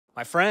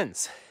My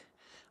friends,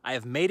 I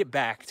have made it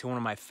back to one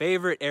of my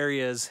favorite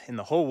areas in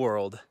the whole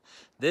world.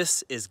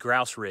 This is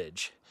Grouse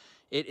Ridge.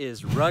 It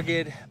is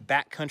rugged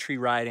backcountry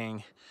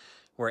riding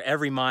where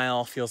every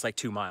mile feels like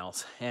 2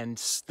 miles. And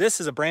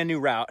this is a brand new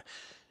route.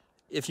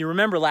 If you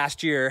remember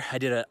last year, I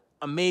did an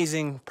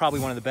amazing, probably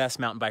one of the best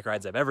mountain bike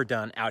rides I've ever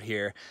done out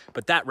here,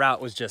 but that route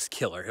was just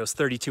killer. It was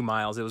 32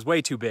 miles. It was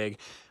way too big.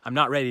 I'm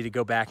not ready to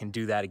go back and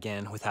do that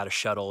again without a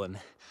shuttle and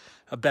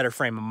a better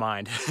frame of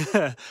mind.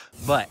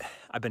 But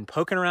I've been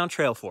poking around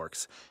trail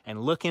forks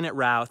and looking at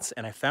routes,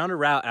 and I found a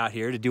route out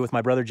here to do with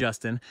my brother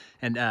Justin,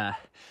 and I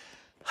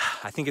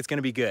think it's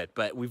gonna be good.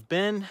 But we've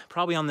been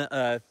probably on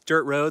the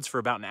dirt roads for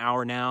about an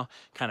hour now,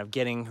 kind of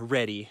getting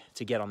ready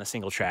to get on the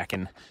single track.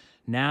 And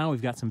now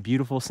we've got some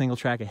beautiful single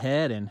track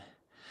ahead, and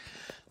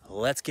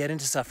let's get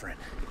into suffering.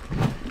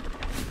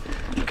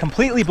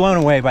 Completely blown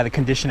away by the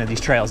condition of these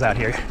trails out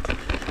here.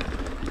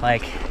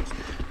 Like,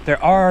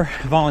 there are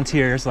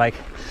volunteers like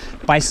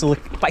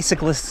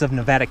Bicyclists of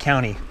Nevada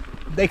County.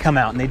 They come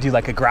out and they do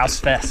like a grouse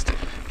fest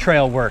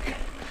trail work,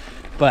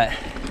 but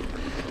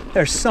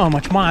there's so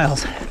much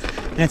miles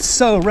and it's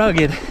so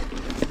rugged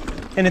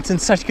and it's in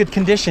such good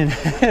condition.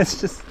 It's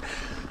just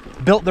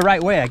built the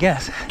right way, I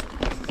guess.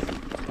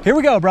 Here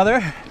we go,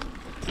 brother.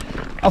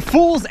 A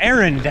fool's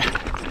errand.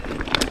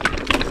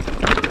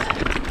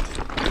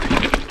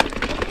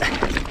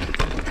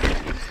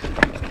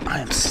 I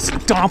am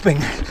stomping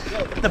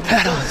the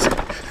pedals.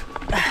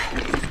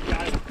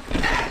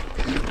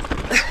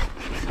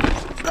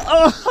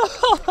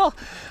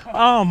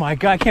 Oh my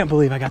God, I can't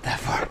believe I got that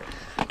far.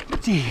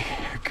 Dear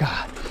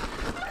God.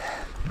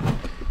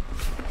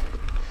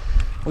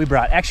 We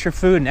brought extra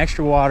food and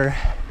extra water.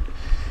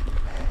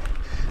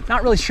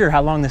 Not really sure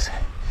how long this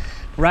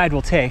ride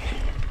will take.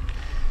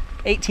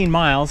 18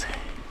 miles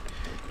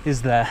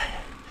is the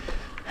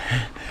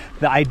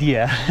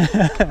idea.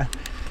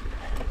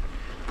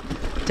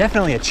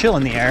 Definitely a chill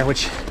in the air,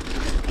 which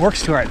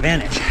works to our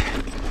advantage.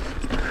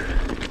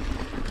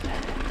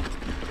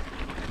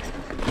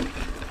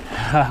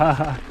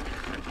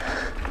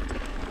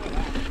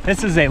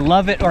 This is a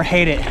love it or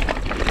hate it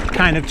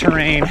kind of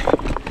terrain,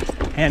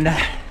 and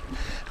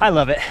I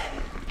love it.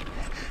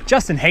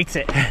 Justin hates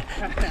it.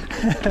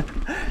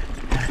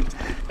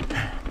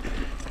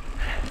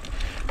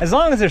 As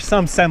long as there's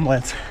some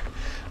semblance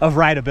of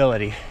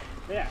rideability.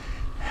 Yeah.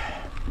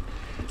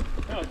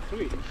 Oh,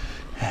 sweet.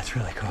 That's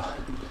really cool.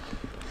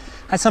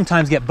 I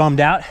sometimes get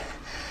bummed out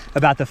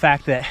about the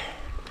fact that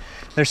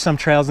there's some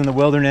trails in the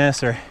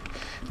wilderness or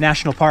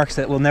national parks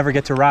that we'll never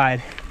get to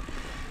ride.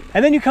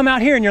 And then you come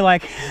out here and you're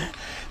like,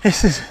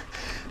 this has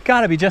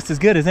gotta be just as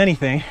good as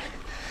anything.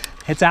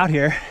 It's out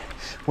here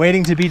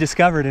waiting to be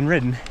discovered and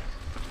ridden.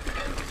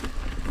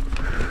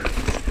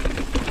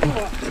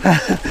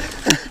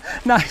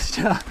 Nice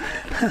job.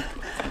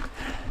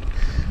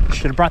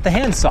 Should have brought the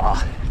handsaw.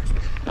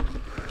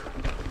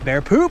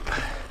 Bear poop.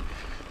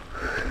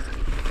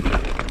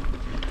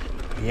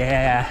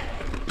 Yeah.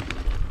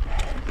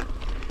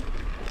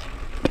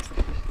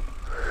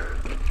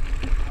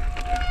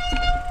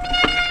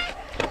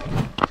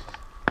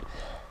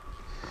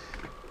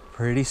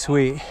 Pretty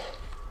sweet.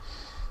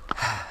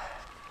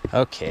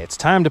 Okay, it's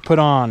time to put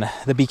on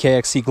the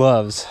BKXC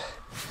gloves.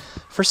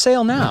 For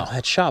sale now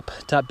at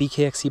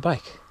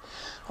shop.bkxcbike,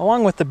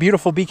 along with the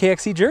beautiful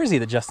BKXC jersey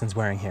that Justin's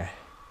wearing here.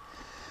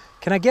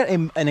 Can I get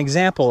an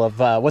example of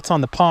what's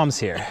on the palms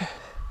here?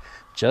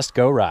 Just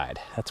go ride.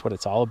 That's what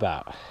it's all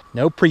about.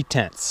 No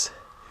pretense.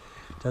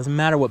 Doesn't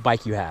matter what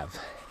bike you have.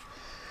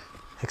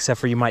 Except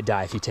for you might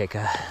die if you take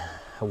a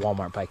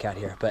Walmart bike out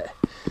here. But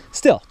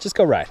still, just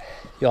go ride.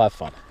 You'll have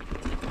fun.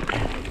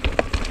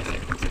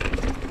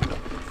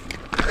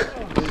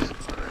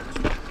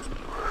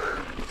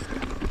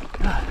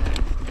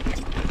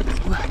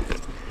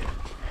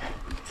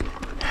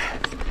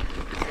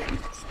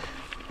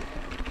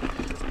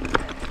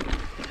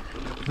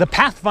 The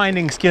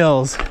pathfinding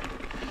skills.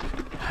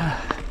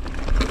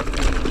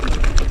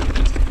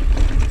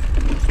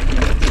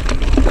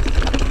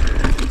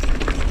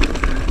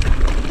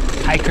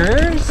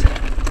 Hikers.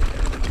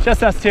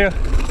 Just us two.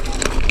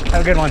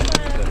 Have a good one.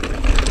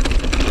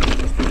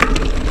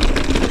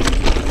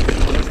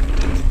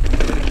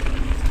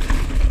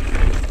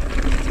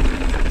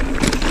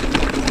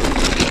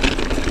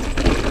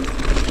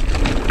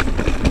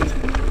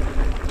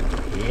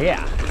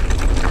 Yeah.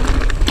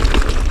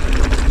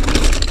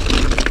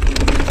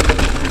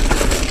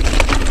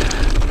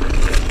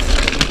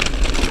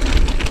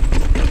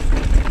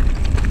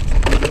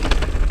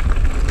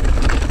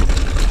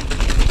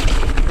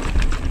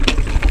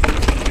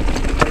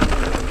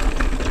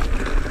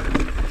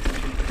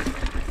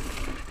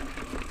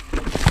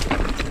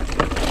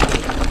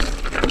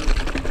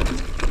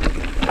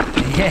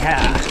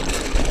 Yeah.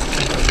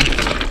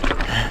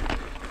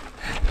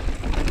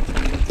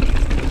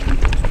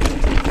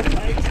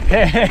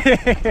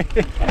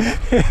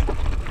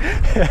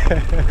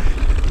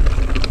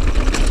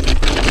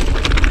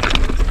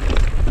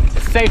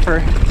 Safer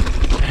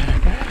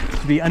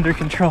to be under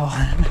control.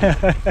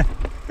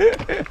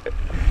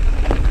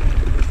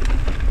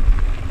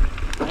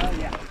 Oh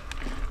yeah.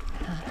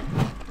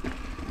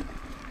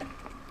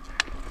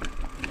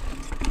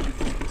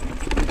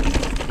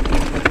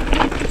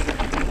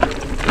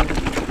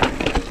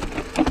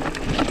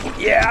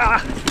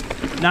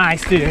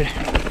 Nice, dude.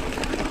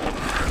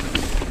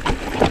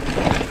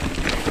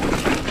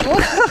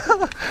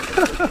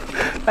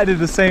 I did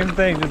the same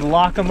thing, just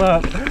lock them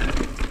up.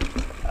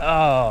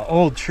 Oh,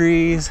 old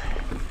trees,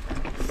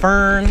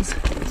 ferns.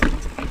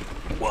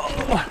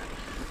 Whoa,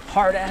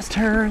 hard ass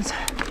turns.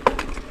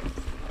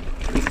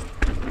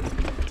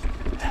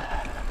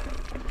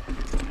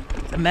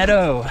 The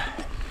meadow.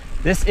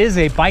 This is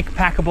a bike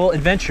packable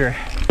adventure.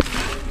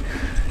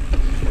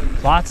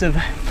 Lots of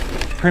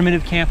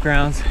primitive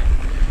campgrounds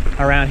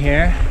around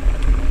here.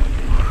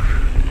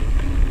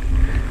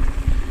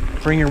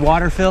 Bring your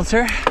water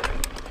filter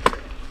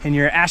and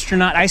your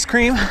astronaut ice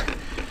cream.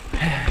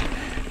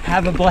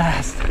 Have a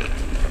blast.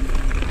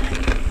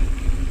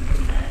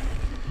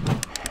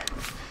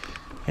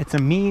 It's a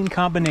mean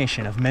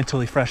combination of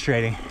mentally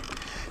frustrating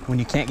when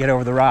you can't get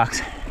over the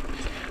rocks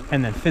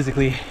and then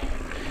physically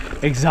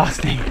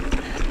exhausting.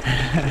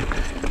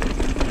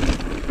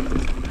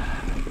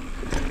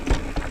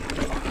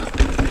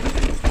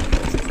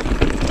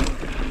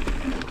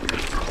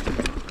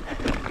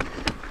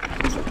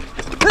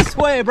 This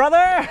way,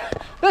 brother!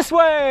 This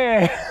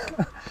way!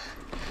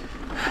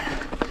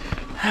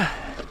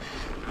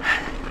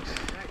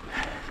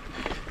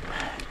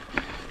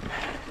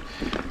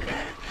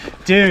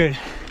 Dude,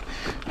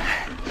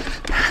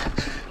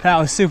 that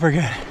was super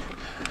good.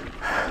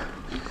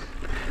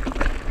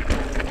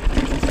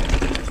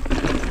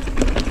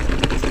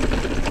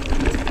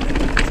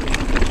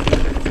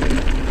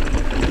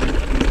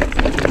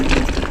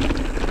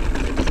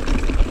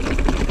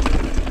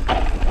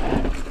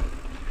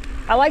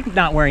 I like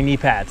not wearing knee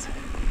pads.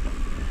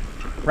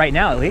 Right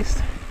now, at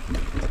least.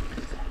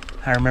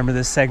 I remember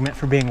this segment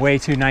for being way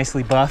too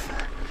nicely buff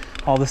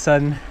all of a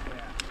sudden.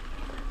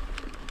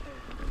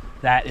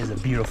 That is a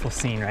beautiful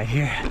scene right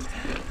here.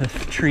 The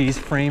trees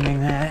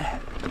framing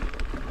that.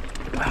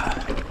 Wow.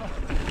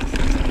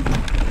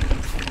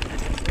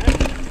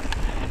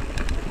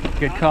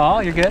 Good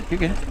call, you're good, you're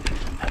good.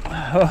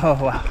 Oh,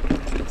 wow.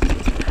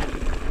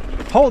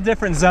 Whole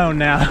different zone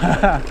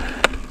now.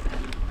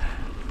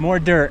 More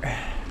dirt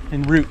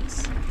and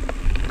roots.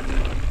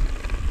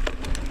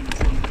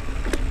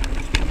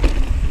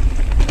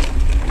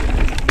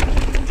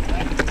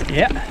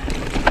 Yeah.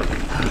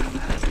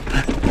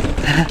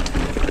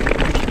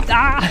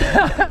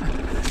 Ah!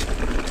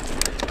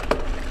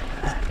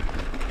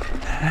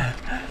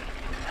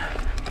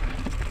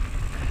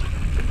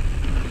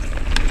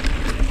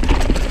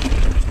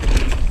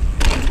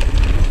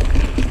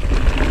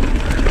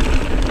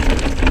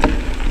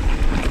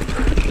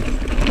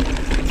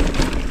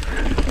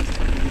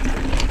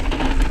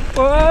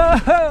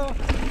 Whoa!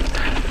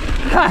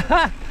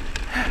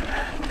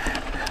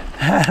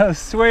 That was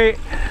sweet.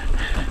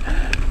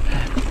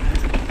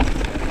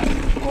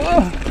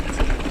 Whoa!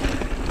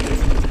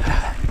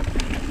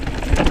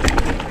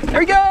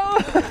 There he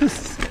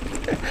goes!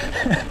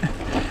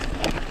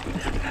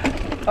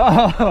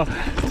 Oh,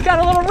 it's got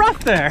a little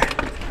rough there.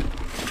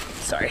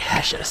 Sorry,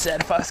 I should have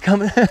said if I was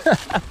coming.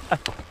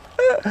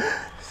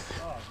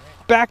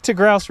 Back to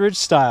Grouse Ridge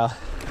style.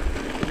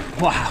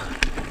 Wow.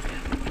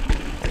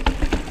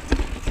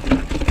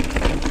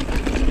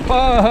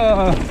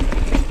 Whoa!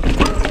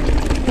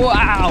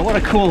 Wow, what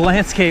a cool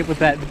landscape with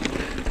that,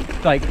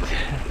 like,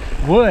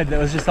 wood that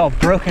was just all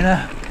broken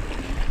up.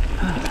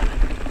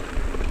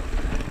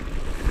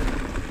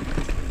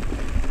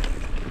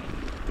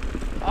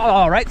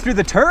 Oh, right through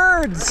the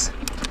turds.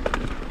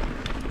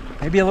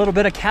 Maybe a little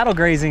bit of cattle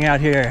grazing out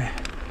here.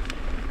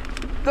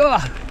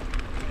 Ugh.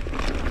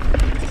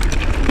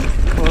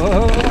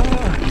 Whoa.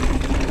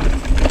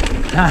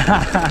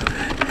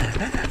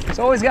 There's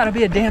always got to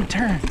be a damn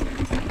turn.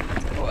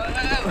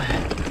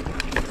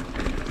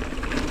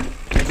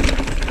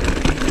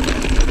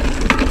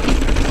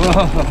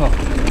 Whoa,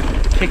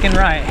 kicking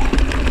right.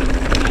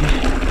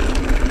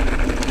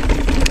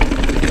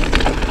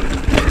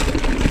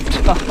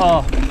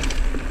 Oh,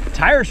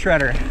 tire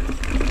shredder.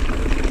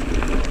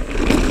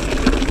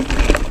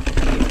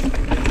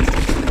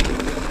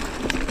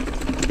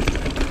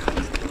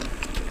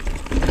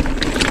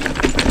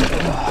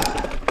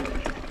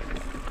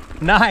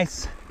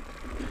 Nice.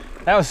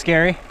 That was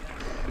scary.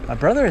 My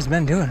brother has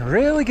been doing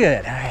really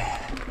good.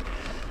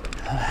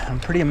 I'm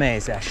pretty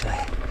amazed, actually.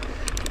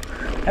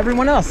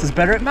 Everyone else is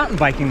better at mountain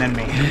biking than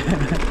me.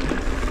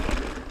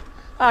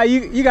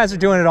 You guys are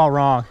doing it all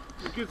wrong.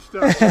 Good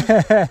stuff.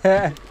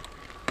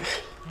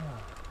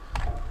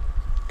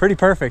 Pretty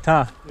perfect,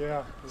 huh?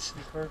 Yeah, it's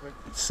perfect.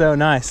 So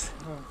nice.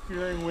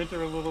 Fearing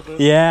winter a little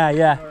bit. Yeah,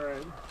 yeah. All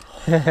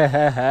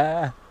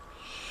right.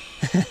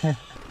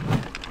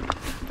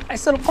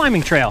 Nice little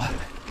climbing trail.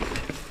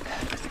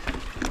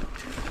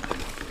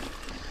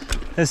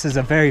 This is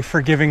a very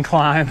forgiving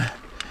climb.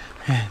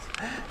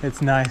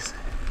 It's nice.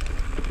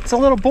 It's a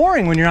little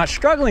boring when you're not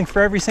struggling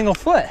for every single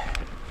foot.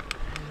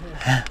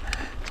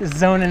 Just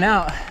zoning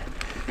out,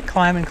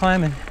 climbing,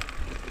 climbing.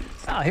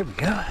 Oh, here we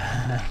go.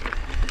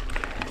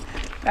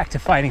 Back to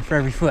fighting for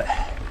every foot.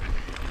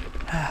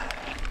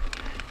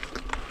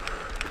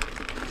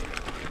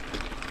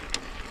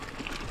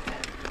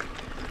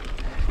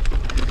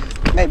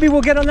 maybe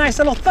we'll get a nice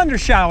little thunder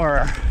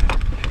shower.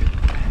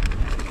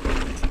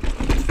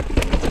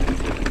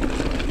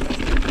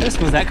 This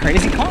was that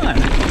crazy climb.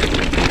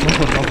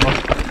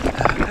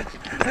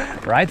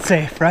 Ride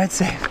safe, ride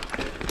safe.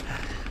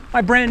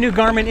 My brand new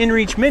Garmin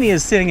InReach Mini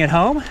is sitting at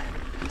home.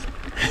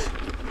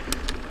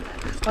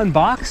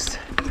 Unboxed,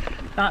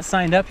 not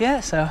signed up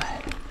yet, so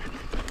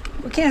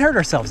we can't hurt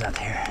ourselves out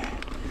there.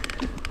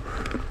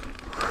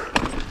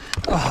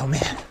 Oh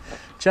man,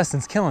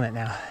 Justin's killing it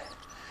now.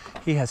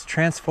 He has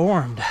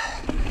transformed.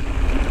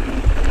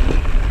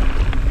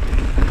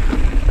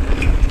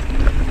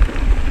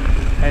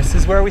 This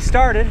is where we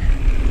started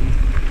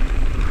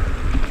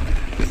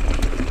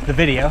the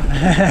video.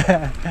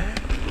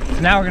 So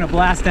now we're gonna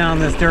blast down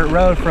this dirt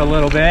road for a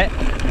little bit,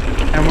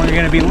 and we're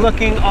gonna be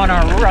looking on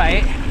our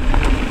right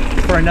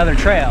for another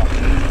trail.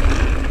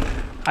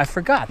 I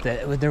forgot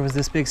that there was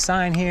this big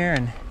sign here,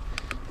 and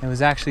it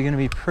was actually gonna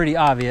be pretty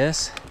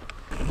obvious.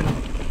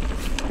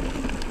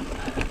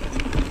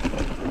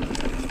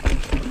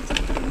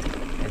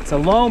 It's a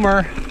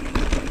loamer.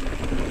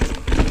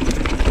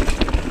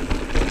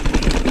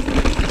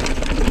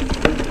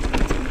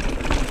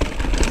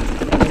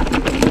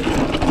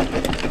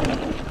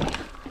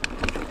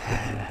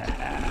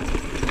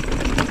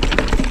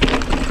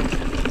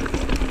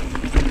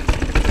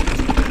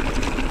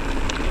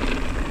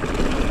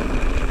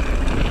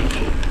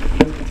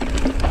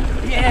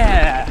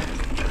 Yeah.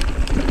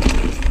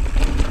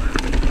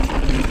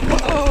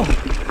 Whoa.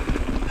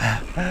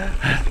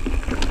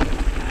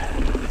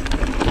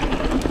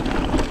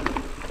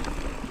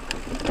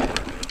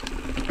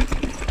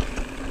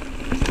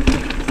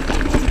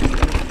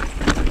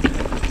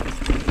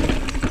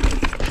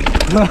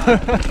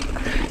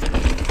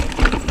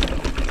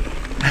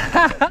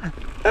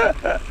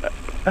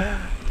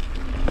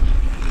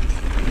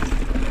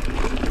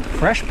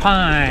 Fresh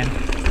pine,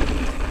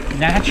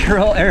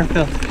 natural air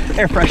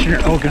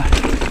freshener. Oh god.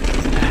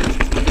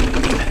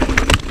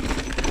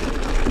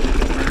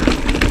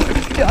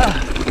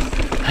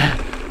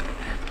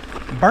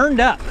 Burned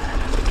up.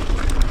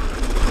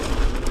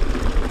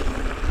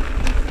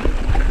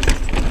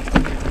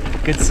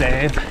 Good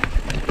save.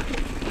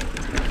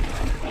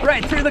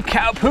 Right through the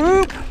cow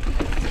poop.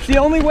 It's the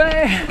only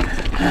way.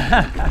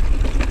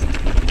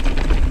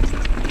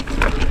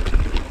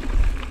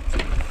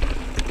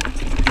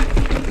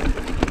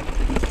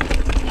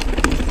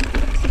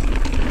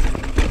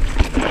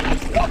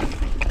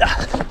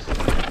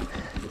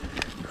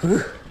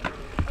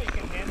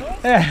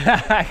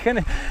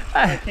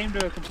 I came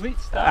to a complete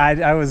stop.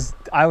 I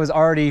was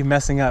already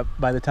messing up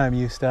by the time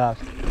you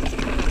stopped.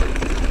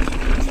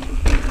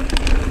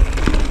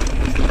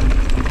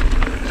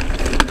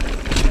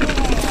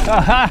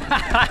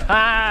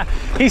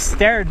 He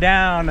stared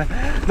down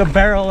the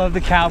barrel of the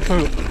cow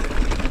poop.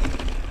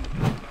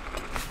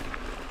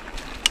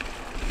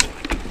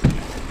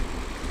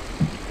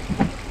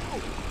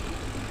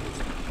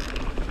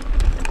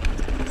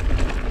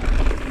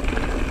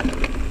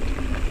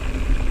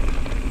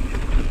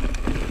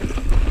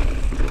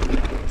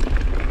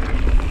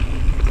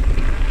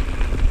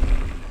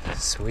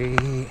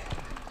 Sweet.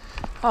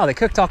 Oh, they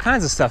cooked all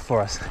kinds of stuff for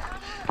us.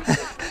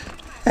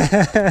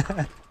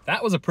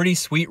 That was a pretty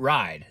sweet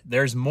ride.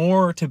 There's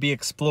more to be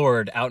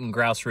explored out in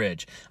Grouse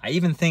Ridge. I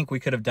even think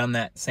we could have done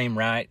that same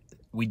ride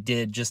we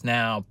did just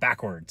now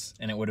backwards,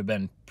 and it would have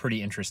been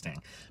pretty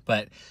interesting.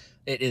 But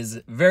it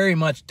is very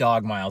much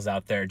dog miles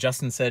out there.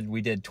 Justin said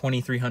we did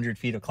 2,300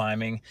 feet of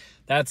climbing.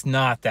 That's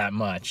not that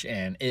much,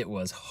 and it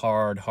was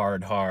hard,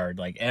 hard, hard.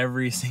 Like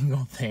every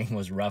single thing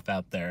was rough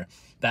out there.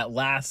 That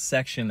last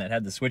section that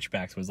had the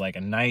switchbacks was like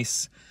a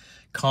nice,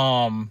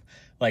 calm,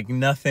 like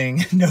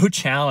nothing, no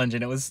challenge,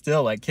 and it was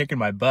still like kicking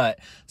my butt.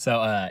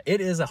 So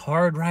it is a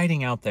hard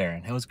riding out there,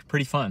 and it was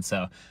pretty fun.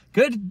 So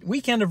good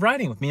weekend of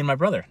riding with me and my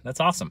brother. That's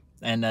awesome,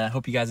 and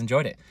hope you guys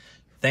enjoyed it.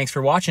 Thanks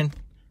for watching.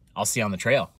 I'll see you on the trail.